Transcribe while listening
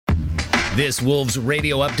This Wolves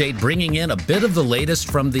radio update bringing in a bit of the latest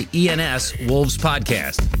from the ENS Wolves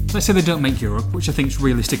podcast. Let's say they don't make Europe, which I think is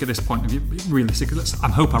realistic at this point of view. Realistic. I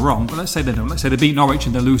hope I'm wrong, but let's say they don't. Let's say they beat Norwich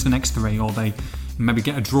and they lose the next three, or they maybe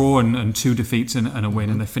get a draw and two defeats and a win,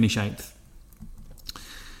 and they finish 8th.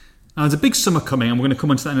 Now, there's a big summer coming, and we're going to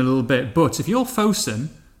come on to that in a little bit. But if you're Fosun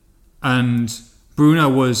and Bruno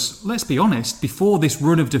was, let's be honest, before this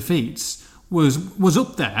run of defeats, was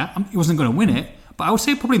up there, he wasn't going to win it, but I would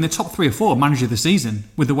say probably in the top 3 or 4 manager of the season,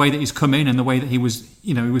 with the way that he's come in and the way that he was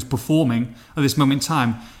performing at this moment in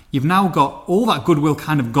time. You've now got all that goodwill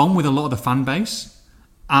kind of gone with a lot of the fan base,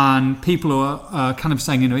 and people are kind of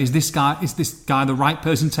saying, is this guy the right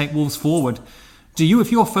person to take Wolves forward? Do you,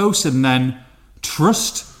 if you're Fosun, then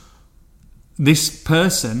trust this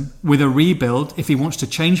person with a rebuild if he wants to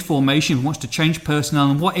change formation, wants to change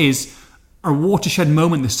personnel, and what is a watershed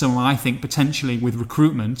moment this summer, I think, potentially with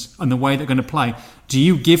recruitment and the way they're going to play? Do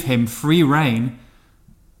you give him free rein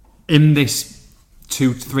in this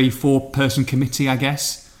 2, 3, 4 person committee, I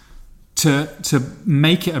guess, to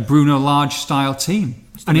make it a Bruno Lage style team?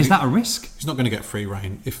 And is that a risk? He's not going to get free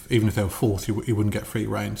rein. Even if they were 4th, he wouldn't get free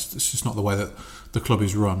rein. It's just not the way that the club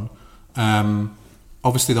is run.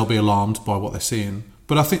 Obviously, they'll be alarmed by what they're seeing,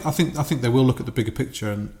 but I think they will look at the bigger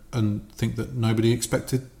picture and think that nobody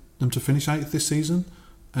expected them to finish 8th this season.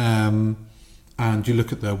 And you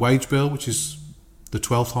look at their wage bill, which is the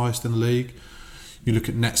 12th highest in the league. You look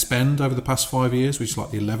at net spend over the past 5 years, which is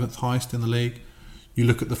like the 11th highest in the league. You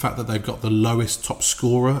look at the fact that they've got the lowest top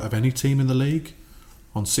scorer of any team in the league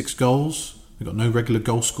on 6 goals. They've got no regular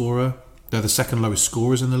goal scorer. They're the second lowest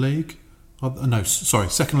scorers in the league.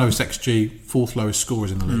 Second lowest XG, 4th lowest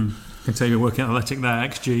scorers in the league. I can tell you were working athletic there.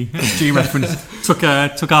 XG reference took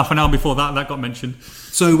half an hour before that got mentioned.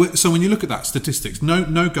 So when you look at that statistics,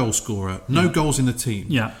 no goal scorer, no goals in the team.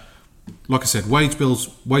 Yeah. Like I said, wage bills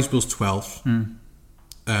 12th.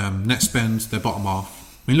 Net spend, they're bottom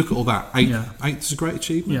half. When you look at all that, 8th is a great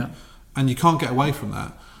achievement. Yeah. And you can't get away from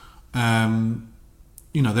that.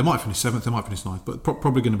 They might finish 7th, they might finish 9th, but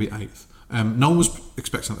probably going to be 8th. No one was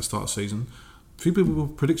expecting at the start of the season. A few people were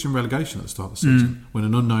predicting relegation at the start of the season when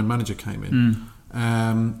an unknown manager came in.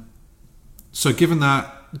 So given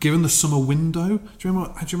the summer window, do you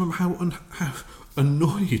remember how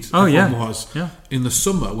annoyed everyone was in the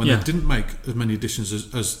summer when they didn't make as many additions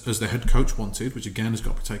as their head coach wanted, which again has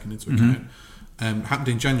got to be taken into account. Happened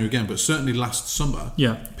in January again, but certainly last summer,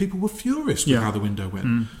 people were furious with how the window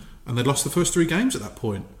went, and they'd lost the first 3 games at that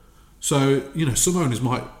point. So some owners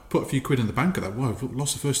might put a few quid in the bank at that. Well, we've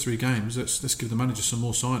lost the first 3 games. Let's give the manager some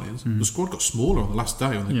more signings. The squad got smaller on the last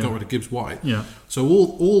day when they got rid of Gibbs White. So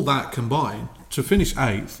all that combined to finish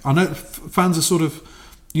 8th. I know fans are sort of,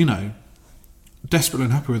 desperately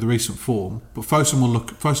unhappy with the recent form, but Fosun will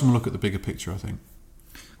look at the bigger picture, I think.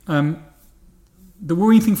 The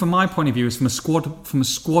worrying thing from my point of view is from a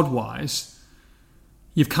squad wise,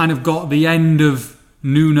 you've kind of got the end of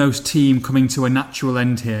Nuno's team coming to a natural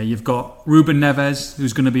end here. You've got Ruben Neves,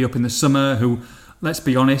 who's going to be up in the summer, who, let's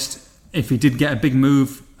be honest, if he did get a big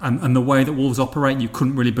move and the way that Wolves operate, you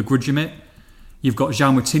couldn't really begrudge him it. You've got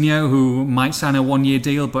João Moutinho, who might sign a 1-year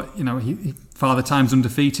deal, but Father Time's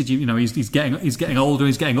undefeated. He's getting older,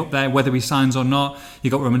 he's getting up there, whether he signs or not.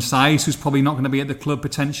 You've got Romain Saiz, who's probably not going to be at the club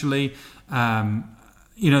potentially. A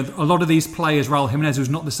lot of these players, Raul Jimenez, who's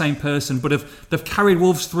not the same person, but they've carried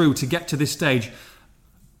Wolves through to get to this stage.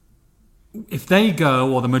 If they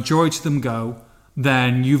go, or the majority of them go,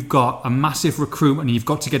 then you've got a massive recruitment and you've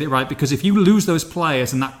got to get it right, because if you lose those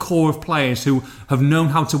players and that core of players who have known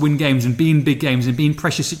how to win games and be in big games and be in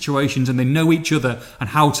pressure situations and they know each other and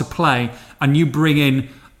how to play, and you bring in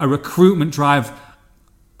a recruitment drive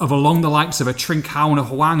of along the likes of a Trincao and a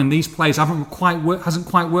Hwang, and these players hasn't quite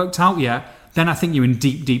worked out yet, then I think you're in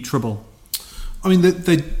deep, deep trouble. I mean,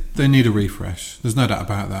 they need a refresh. There's no doubt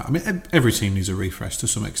about that. I mean, every team needs a refresh to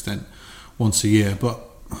some extent once a year, but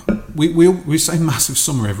we say massive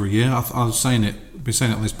summer every year. I was saying it. Been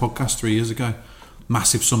saying it on this podcast 3 years ago.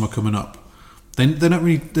 Massive summer coming up. They don't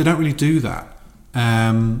really do that.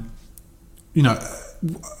 I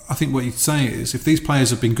think what you'd say is, if these players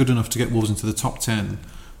have been good enough to get Wolves into the top 10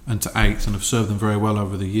 and to 8th and have served them very well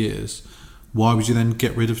over the years, why would you then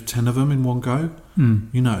get rid of 10 of them in one go?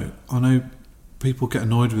 I know people get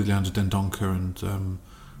annoyed with Leandro Dendoncker and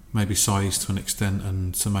maybe Saiz to an extent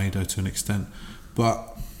and Semedo to an extent,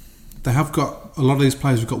 but they have got a lot of these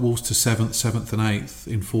players have got Wolves to 7th and 8th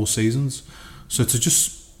in 4 seasons. So to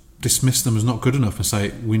just dismiss them as not good enough and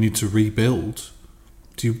say we need to rebuild,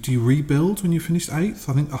 Do you rebuild when you finished 8th?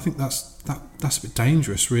 I think that's a bit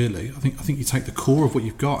dangerous, really. I think you take the core of what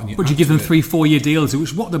you've got and you. Would you give them 3-4 year deals? It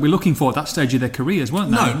was what they were looking for at that stage of their careers,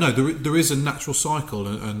 weren't they? No. There is a natural cycle,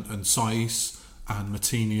 and Saiss and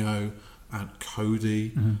Moutinho and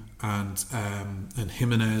Cody and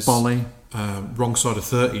Jimenez, Bolly, wrong side of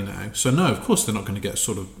 30 now. So no, of course they're not going to get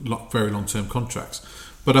sort of very long term contracts,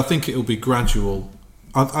 but I think it will be gradual.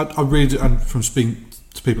 I read, and from speaking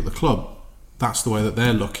to people at the club, that's the way that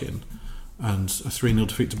they're looking, and a 3-0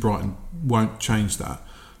 defeat to Brighton won't change that.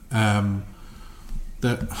 I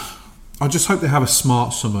just hope they have a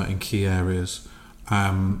smart summer in key areas.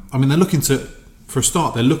 I mean, they're looking to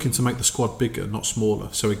make the squad bigger, not smaller.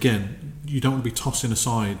 So again, you don't want to be tossing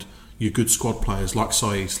aside your good squad players like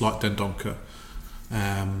Saiss, like Dendoncker.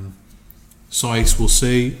 Saiss, we'll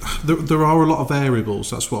see. There are a lot of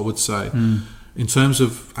variables, that's what I would say. In terms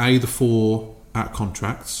of the 4 out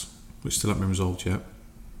contracts, which still haven't been resolved yet,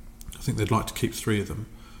 I think they'd like to keep 3 of them.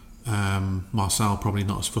 Marcel probably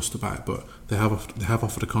not as fussed about it, but they have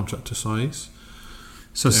offered a contract to Saiss.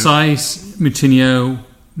 So Saiss, Moutinho,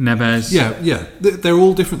 Neves. Yeah. They're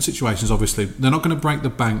all different situations, obviously. They're not going to break the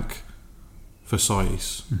bank for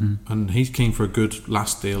Saiss. And he's keen for a good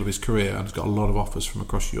last deal of his career and has got a lot of offers from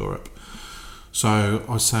across Europe. So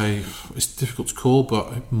I'd say it's difficult to call,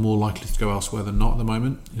 but more likely to go elsewhere than not at the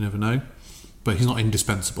moment. You never know. But he's not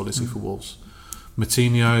indispensable, is he, for Wolves?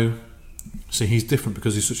 Moutinho, see, he's different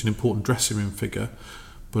because he's such an important dressing room figure.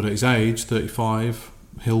 But at his age, 35,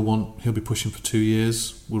 he'll be pushing for 2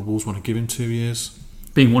 years. Would Wolves want to give him 2 years?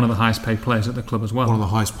 Being one of the highest paid players at the club as well. One of the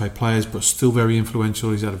highest paid players, but still very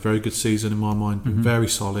influential. He's had a very good season in my mind, been very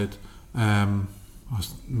solid.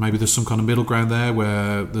 Maybe there's some kind of middle ground there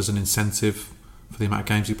where there's an incentive for the amount of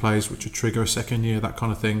games he plays, which would trigger a second year, that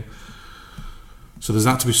kind of thing. So there's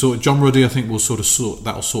that to be sorted. John Ruddy, I think, will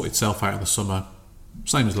that'll sort itself out in the summer.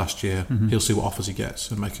 Same as last year. He'll see what offers he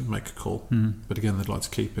gets and make a call. But again, they'd like to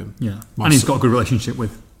keep him. Yeah, and he's got a good relationship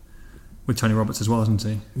with Tony Roberts as well, hasn't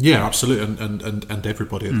he? Yeah, absolutely, and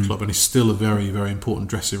everybody at the club, and he's still a very, very important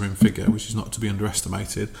dressing room figure, which is not to be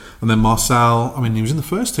underestimated. And then Marcel, I mean, he was in the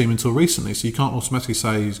first team until recently, so you can't automatically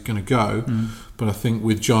say he's going to go. But I think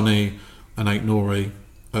with Johnny and Aït-Nouri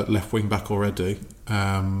at left wing back already,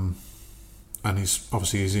 and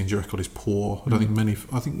his injury record is poor. I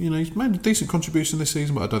think he's made a decent contribution this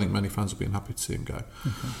season, but I don't think many fans will be happy to see him go. Okay.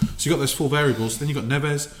 So you've got those 4 variables. Then you've got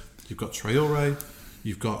Neves, you've got Traoré,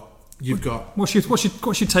 you've got. What's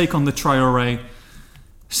your take on the Traoré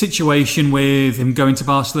situation with him going to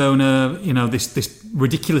Barcelona? You know, this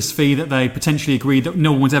ridiculous fee that they potentially agreed that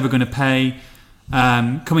no one's ever going to pay.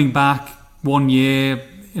 Coming back 1 year,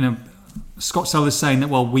 you know, Scott Sellers saying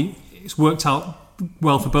that it's worked out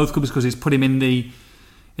well for both clubs because it's put him in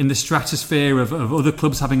the stratosphere of other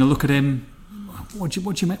clubs having a look at him. What do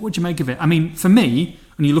you make of it? I mean, for me,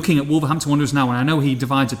 when you're looking at Wolverhampton Wanderers now, and I know he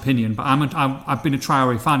divides opinion, but I've been a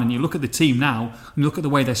Traoré fan, and you look at the team now, and you look at the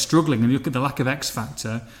way they're struggling, and you look at the lack of X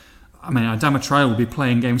factor. I mean, Adama Traoré would be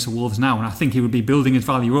playing games for Wolves now, and I think he would be building his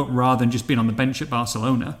value up rather than just being on the bench at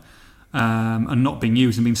Barcelona and not being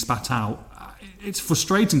used and being spat out. It's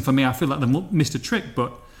frustrating for me. I feel like they've missed a trick,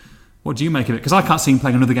 but what do you make of it? Because I can't see him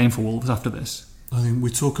playing another game for Wolves after this. I think we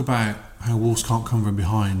talk about how Wolves can't come from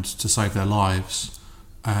behind to save their lives.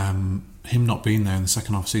 Him not being there in the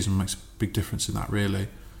second half of the season makes a big difference in that, really.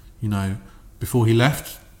 You know, before he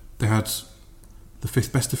left, they had the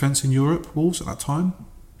 5th best defence in Europe, Wolves, at that time.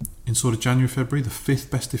 In sort of January, February, the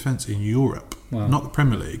 5th best defence in Europe. Wow. Not the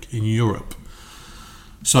Premier League, in Europe.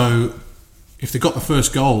 So, if they got the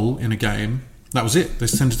first goal in a game, that was it. They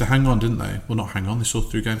tended to hang on, didn't they? Well, not hang on, they saw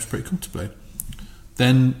through games pretty comfortably.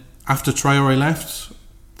 Then, after Traoré left,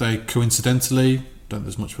 they coincidentally, don't think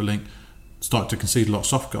there's much of a link, started to concede a lot of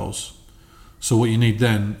soft goals. So what you need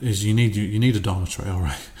then is you need Adama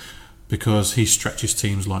Traoré because he stretches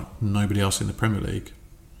teams like nobody else in the Premier League.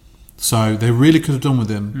 So they really could have done with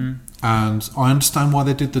him. And I understand why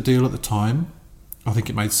they did the deal at the time. I think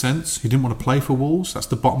it made sense. He didn't want to play for Wolves. That's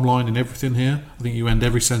the bottom line in everything here. I think you end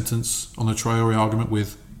every sentence on the Traoré argument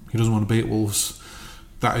with he doesn't want to be at Wolves.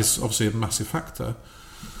 That is obviously a massive factor.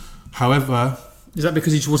 However, is that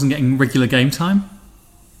because he just wasn't getting regular game time?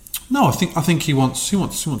 No, I think he wants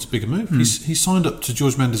a bigger move. He signed up to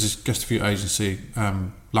George Mendes' guest review agency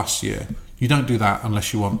last year. You don't do that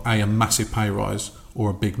unless you want a massive pay rise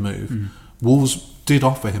or a big move. Wolves did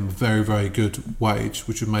offer him a very, very good wage,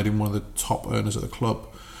 which would have made him one of the top earners at the club.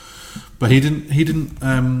 But he didn't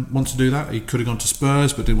want to do that. He could have gone to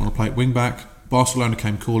Spurs, but didn't want to play at wing back. Barcelona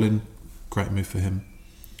came calling. Great move for him,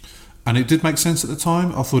 and it did make sense at the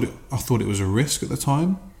time. I thought it was a risk at the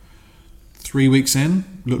time. 3 weeks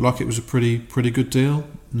in, looked like it was a pretty good deal.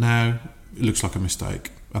 now, it looks like a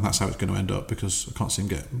mistake. And that's how it's going to end up, because I can't see him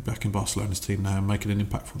get back in Barcelona's team now and making an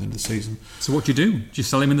impact for the end of the season. So what do? Do you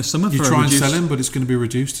sell him in the summer? You try and sell him, but it's going to be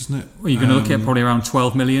reduced, isn't it? Well, you're going to look at probably around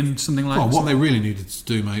 12 million, something like that. Well, what they really needed to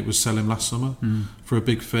do, mate, was sell him last summer for a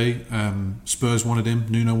big fee. Spurs wanted him.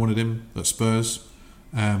 Nuno wanted him at Spurs.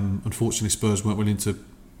 Unfortunately, Spurs weren't willing to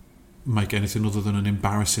make anything other than an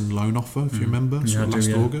embarrassing loan offer, if you remember, last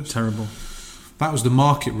August. Terrible. That was the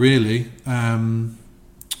market, really.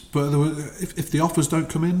 But if the offers don't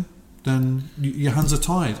come in, then your hands are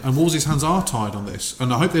tied. And Wolves' hands are tied on this.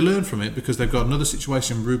 And I hope they learn from it, because they've got another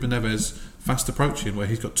situation, Ruben Neves, fast approaching, where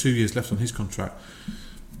he's got 2 years left on his contract.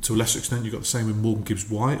 To a lesser extent, you've got the same with Morgan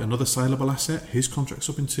Gibbs-White, another saleable asset. His contract's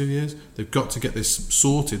up in 2 years. They've got to get this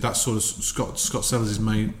sorted. That's sort of Scott Sellers'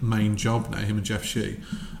 main job now, him and Jeff Shee.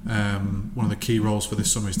 One of the key roles for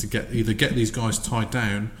this summer is to either get these guys tied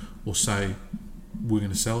down or say, we're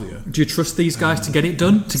going to sell you. Do you trust these guys to get it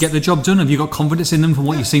done, to get the job done? Have you got confidence in them from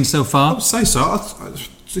what you've seen so far? I would say so.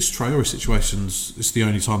 This Traore situation's it's the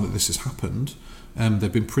only time that this has happened.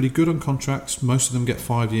 They've been pretty good on contracts. Most of them get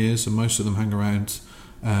 5 years, and most of them hang around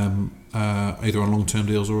either on long-term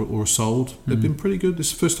deals or are sold. They've been pretty good.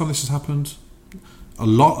 This is the first time this has happened. A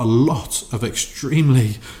lot of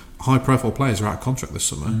extremely high-profile players are out of contract this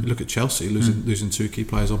summer. You look at Chelsea losing 2 key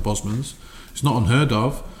players on Bosmans. It's not unheard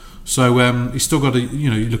of. So he's still got to,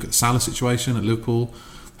 you look at the Salah situation at Liverpool.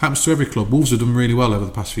 Happens to every club. Wolves have done really well over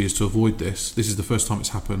the past few years to avoid this. This is the first time it's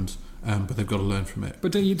happened, but they've got to learn from it.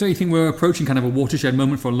 But don't you think we're approaching kind of a watershed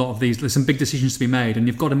moment for a lot of these? There's some big decisions to be made, and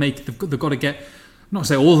they've got to get, not to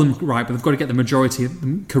say all of them right, but they've got to get the majority of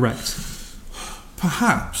them correct.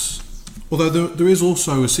 Perhaps. Although there is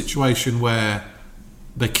also a situation where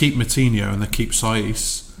they keep Moutinho and they keep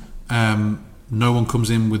Saiss. No one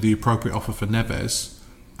comes in with the appropriate offer for Neves.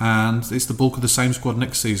 And it's the bulk of the same squad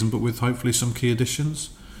next season, but with hopefully some key additions.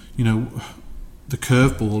 The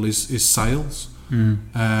curveball is Sales.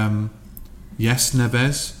 Yes,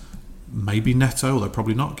 Neves, maybe Neto, although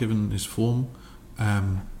probably not given his form.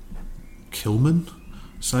 Kilman,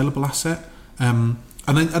 saleable asset. And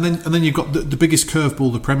then you've got the biggest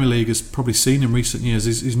curveball the Premier League has probably seen in recent years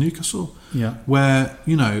is Newcastle. Yeah. Where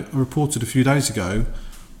I reported a few days ago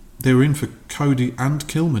they were in for Cody and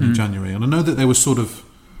Kilman in January, and I know that they were sort of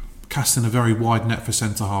casting a very wide net for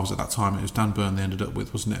centre halves at that time. It was Dan Burn they ended up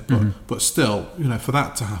with, wasn't it? But still, for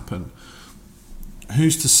that to happen,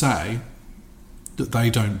 who's to say that they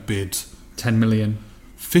don't bid 10 million,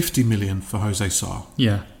 50 million for Jose Sarr?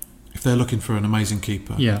 Yeah. If they're looking for an amazing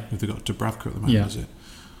keeper, if they've got Dubravka at the moment, is it?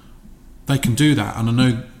 They can do that, and I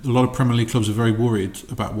know a lot of Premier League clubs are very worried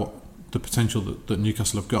about what the potential that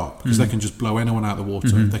Newcastle have got, because they can just blow anyone out of the water.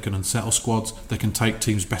 They can unsettle squads. They can take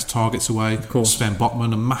teams' best targets away. Of course. Sven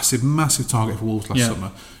Botman, a massive target for Wolves last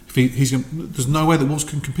summer. If there's no way that Wolves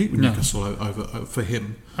can compete with Newcastle over for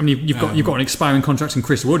him. I mean, you've got an expiring contract in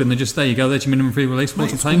Chris Wood, and they're just there you go. There's your minimum free release.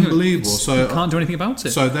 It's unbelievable. So you can't do anything about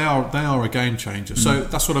it. So they are a game changer. So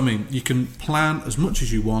that's what I mean. You can plan as much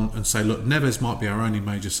as you want and say, look, Neves might be our only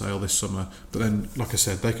major sale this summer, but then, like I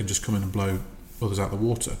said, they can just come in and blow others out of the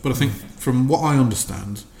water. But I think from what I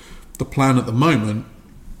understand, the plan at the moment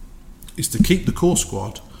is to keep the core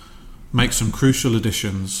squad, make some crucial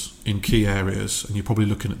additions in key areas, and you're probably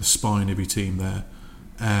looking at the spine of your team there,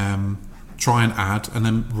 try and add and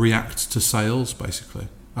then react to sales basically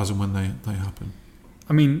as and when they happen.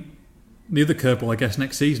 I mean, the other curveball I guess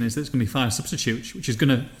next season is that it's going to be 5 substitutes, which is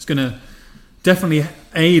going to definitely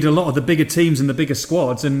aid a lot of the bigger teams and the bigger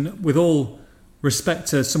squads. And with all respect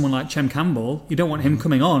to someone like Chem Campbell, you don't want him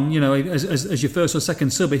coming on, as your first or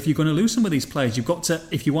second sub. If you're going to lose some of these players,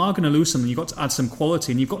 if you are going to lose some, you've got to add some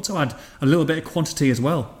quality, and you've got to add a little bit of quantity as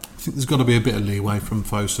well. I think there's got to be a bit of leeway from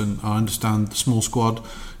Fosun. I understand the small squad,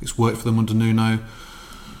 it's worked for them under Nuno.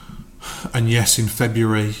 And yes, in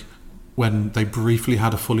February, when they briefly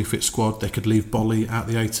had a fully fit squad, they could leave Bolly out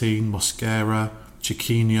the 18, Mosquera,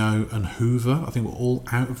 Chiquinho and Hoover, I think were all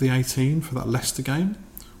out of the 18 for that Leicester game,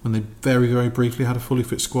 when they very, very briefly had a fully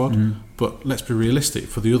fit squad. But let's be realistic,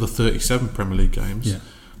 for the other 37 Premier League games,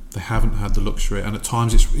 they haven't had the luxury, and at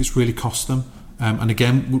times it's really cost them. And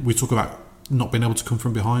again, we talk about not being able to come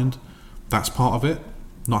from behind. That's part of it.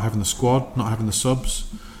 Not having the squad, not having the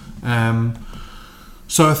subs.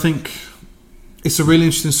 So I think it's a really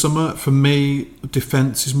interesting summer. For me,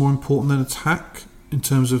 defence is more important than attack in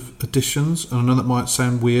terms of additions. And I know that might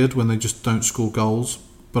sound weird when they just don't score goals,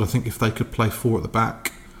 but I think if they could play 4 at the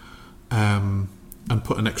back, and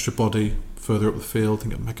put an extra body further up the field, I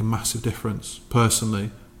think it would make a massive difference,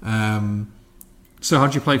 personally. So how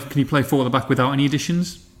do you play? Can you play 4 at the back without any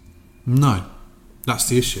additions? No, that's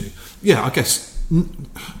the issue. Yeah, I guess,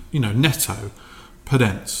 Neto,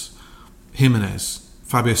 Podence, Jimenez,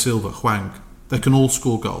 Fabio Silva, Hwang, they can all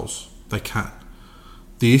score goals. They can.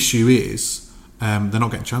 The issue is they're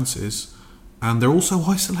not getting chances, and they're also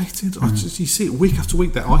isolated. You see it week after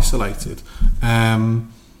week. They're isolated.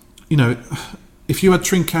 If you had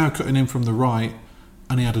Trincao cutting in from the right,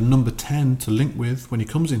 and he had a number 10 to link with when he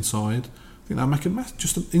comes inside, I think that would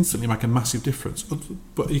just instantly make a massive difference.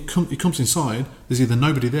 But he comes inside, there's either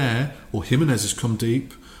nobody there, or Jimenez has come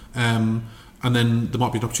deep, and then there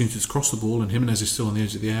might be an opportunity to cross the ball, and Jimenez is still on the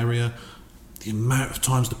edge of the area. The amount of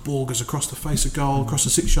times the ball goes across the face of goal, across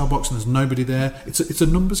the 6-yard box, and there's nobody there. It's a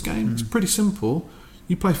numbers game. It's pretty simple.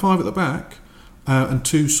 You play 5 at the back and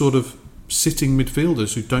 2 sort of sitting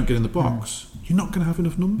midfielders who don't get in the box. You're not going to have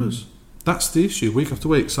enough numbers. That's the issue week after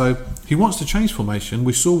week. So he wants to change formation.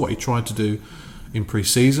 We saw what he tried to do in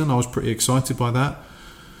pre-season. I was pretty excited by that,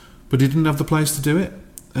 but he didn't have the players to do it.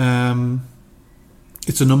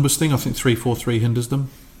 It's a numbers thing. I think 3-4-3 hinders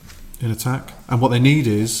them in attack, and what they need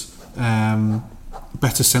is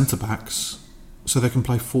better centre backs so they can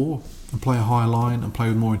play 4 and play a higher line and play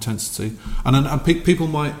with more intensity. And people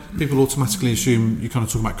automatically assume you're kind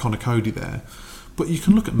of talking about Connor Cody there, but you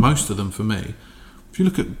can look at most of them. For me, if you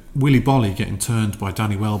look at Willy Bolly getting turned by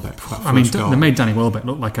Danny Welbeck for that first goal, they made Danny Welbeck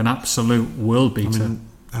look like an absolute world beater.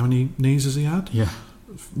 How many knees has he had? Yeah,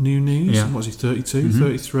 new knees. Yeah. What was he, 32,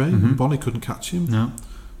 33? And Bolly couldn't catch him. No,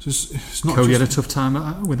 so it's not. Cody had a tough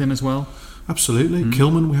time with him as well. Absolutely.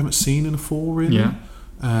 Kilman we haven't seen in a 4 really. Yeah.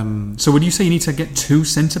 So would you say you need to get 2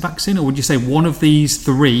 centre-backs in, or would you say one of these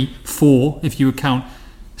 3, 4, if you account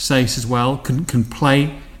Saïss as well, can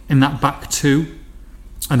play in that back 2,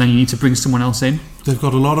 and then you need to bring someone else in? They've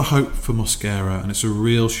got a lot of hope for Mosquera, and it's a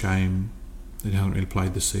real shame that he hasn't really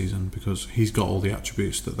played this season, because he's got all the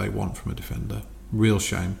attributes that they want from a defender. Real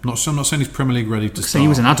shame. I'm not saying he's Premier League ready to start. He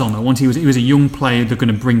was an add-on though. He was a young player they're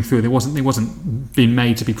going to bring through. He wasn't being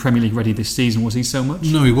made to be Premier League ready this season, was he? So much?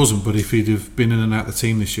 No, he wasn't. But if he'd have been in and out of the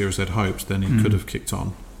team this year as they'd hoped, then he could have kicked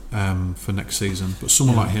on for next season. But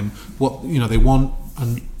someone like him, they want,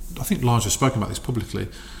 and I think Lars has spoken about this publicly.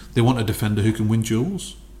 They want a defender who can win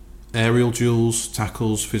duels, aerial duels,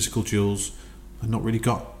 tackles, physical duels. They've not really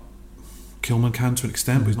got. Kilman can to an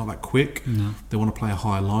extent, but he's not that quick. No. They want to play a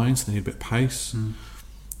higher line, so they need a bit of pace.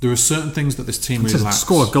 There are certain things that this team really lacks.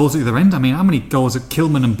 Score goals at either end. I mean, how many goals have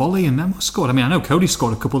Kilman and Bolly and them scored? I mean, I know Cody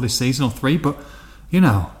scored a couple this season, or 3, but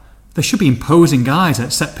they should be imposing guys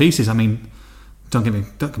at set pieces. I mean, don't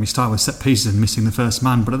get me started with set pieces and missing the first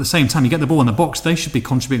man, but at the same time, you get the ball in the box, they should be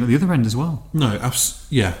contributing at the other end as well. No,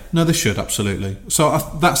 they should, absolutely. So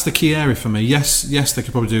that's the key area for me. Yes, they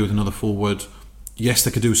could probably do with another forward. Yes,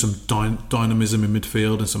 they could do some dynamism in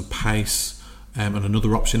midfield and some pace, and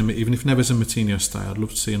another option. Even if Neves and Moutinho stay, I'd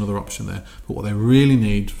love to see another option there. But what they really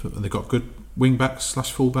need, they've got good wing backs /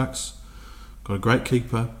 full-backs, got a great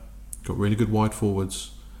keeper, got really good wide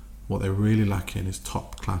forwards. What they're really lacking is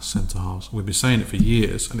top-class centre-halves. We've been saying it for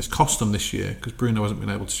years, and it's cost them this year because Bruno hasn't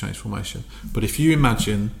been able to change formation. But if you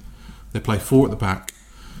imagine they play 4 at the back,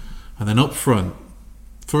 and then up front,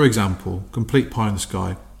 for example, complete pie in the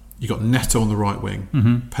sky, you got Neto on the right wing,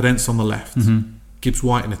 Podence on the left, Gibbs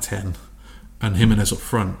White in a 10, and Jimenez up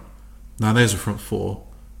front. Now there's a front 4.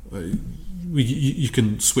 You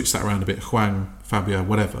can switch that around a bit, Hwang, Fabio,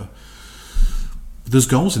 whatever. But there's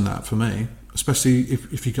goals in that for me, especially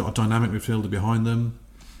if you've got a dynamic midfielder behind them,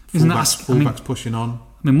 fullbacks pushing on.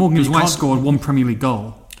 I mean, Morgan Gibbs White scored 1 Premier League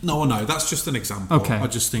goal. No, that's just an example. Okay. I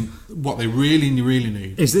just think what they really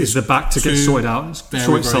need is the back to get sorted out,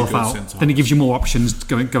 sort itself out. Then it gives you more options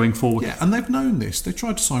going forward. Yeah, and they've known this. They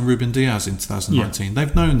tried to sign Ruben Diaz in 2019. Yeah.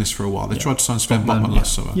 They've known this for a while. They tried to sign Sven Botman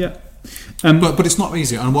last summer. Yeah, but it's not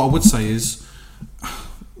easy. And what I would say is,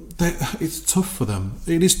 it's tough for them.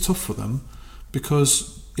 It is tough for them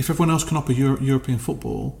because if everyone else can offer European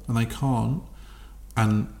football and they can't,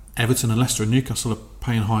 and Everton and Leicester and Newcastle are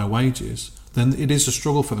paying higher wages, then it is a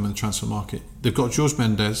struggle for them in the transfer market. They've got George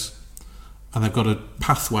Mendes, and they've got a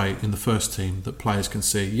pathway in the first team that players can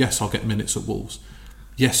see, yes, I'll get minutes at Wolves.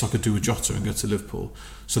 Yes, I could do a Jota and go to Liverpool.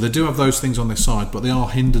 So they do have those things on their side, but they are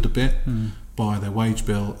hindered a bit by their wage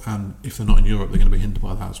bill, and if they're not in Europe, they're going to be hindered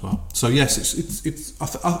by that as well. So yes,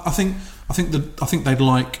 I think they'd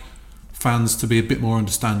like fans to be a bit more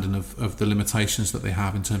understanding of the limitations that they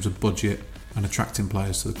have in terms of budget and attracting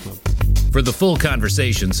players to the club. For the full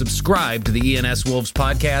conversation, subscribe to the ENS Wolves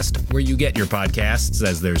podcast where you get your podcasts,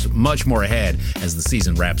 as there's much more ahead as the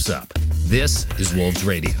season wraps up. This is Wolves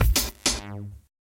Radio.